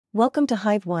Welcome to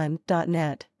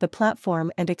Hive1.net, the platform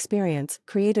and experience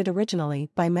created originally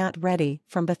by Matt Reddy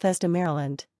from Bethesda,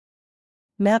 Maryland.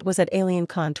 Matt was at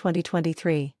AlienCon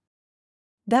 2023.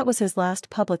 That was his last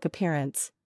public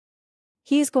appearance.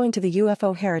 He is going to the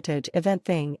UFO Heritage event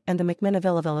thing and the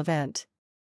McMinnville event.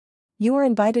 You are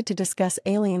invited to discuss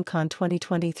AlienCon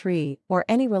 2023 or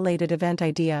any related event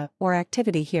idea or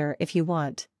activity here if you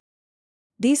want.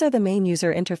 These are the main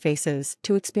user interfaces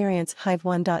to experience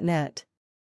Hive1.net.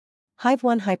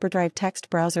 Hive1 Hyperdrive Text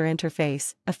Browser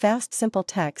Interface, a fast simple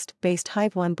text-based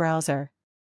Hive1 browser.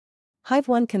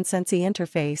 Hive1 Consensi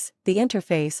Interface, the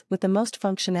interface with the most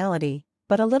functionality,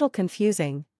 but a little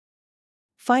confusing.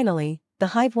 Finally, the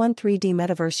Hive1 3D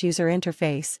Metaverse User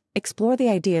Interface, explore the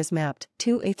ideas mapped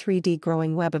to a 3D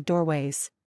growing web of doorways.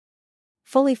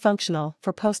 Fully functional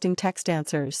for posting text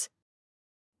answers.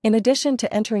 In addition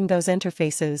to entering those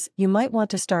interfaces, you might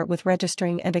want to start with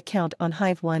registering an account on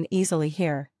Hive1 easily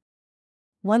here.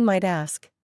 One might ask,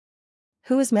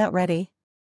 who is Matt Reddy?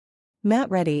 Matt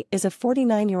Reddy is a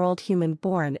 49-year-old human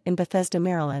born in Bethesda,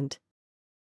 Maryland.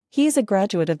 He is a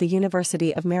graduate of the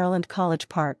University of Maryland College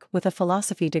Park with a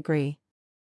philosophy degree.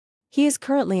 He is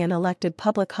currently an elected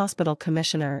public hospital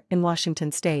commissioner in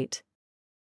Washington state.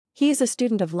 He is a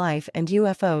student of life, and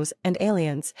UFOs and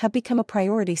aliens have become a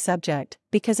priority subject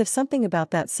because if something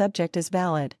about that subject is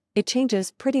valid, it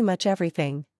changes pretty much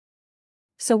everything.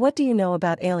 So what do you know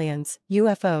about aliens,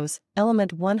 UFOs,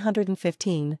 Element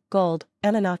 115, Gold,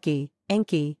 Anunnaki,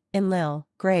 Enki, Enlil,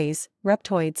 Greys,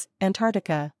 Reptoids,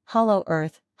 Antarctica, Hollow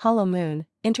Earth, Hollow Moon,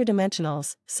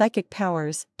 Interdimensionals, Psychic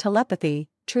Powers, Telepathy,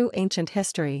 True Ancient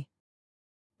History?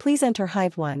 Please enter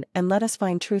Hive1 and let us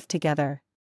find truth together.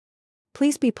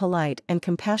 Please be polite and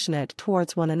compassionate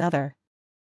towards one another.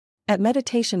 At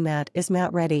Meditation Matt is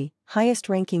Matt Reddy,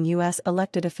 highest-ranking U.S.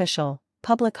 elected official,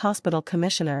 public hospital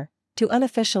commissioner, to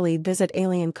unofficially visit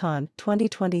AlienCon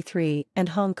 2023 and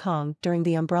Hong Kong during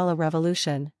the Umbrella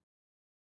Revolution.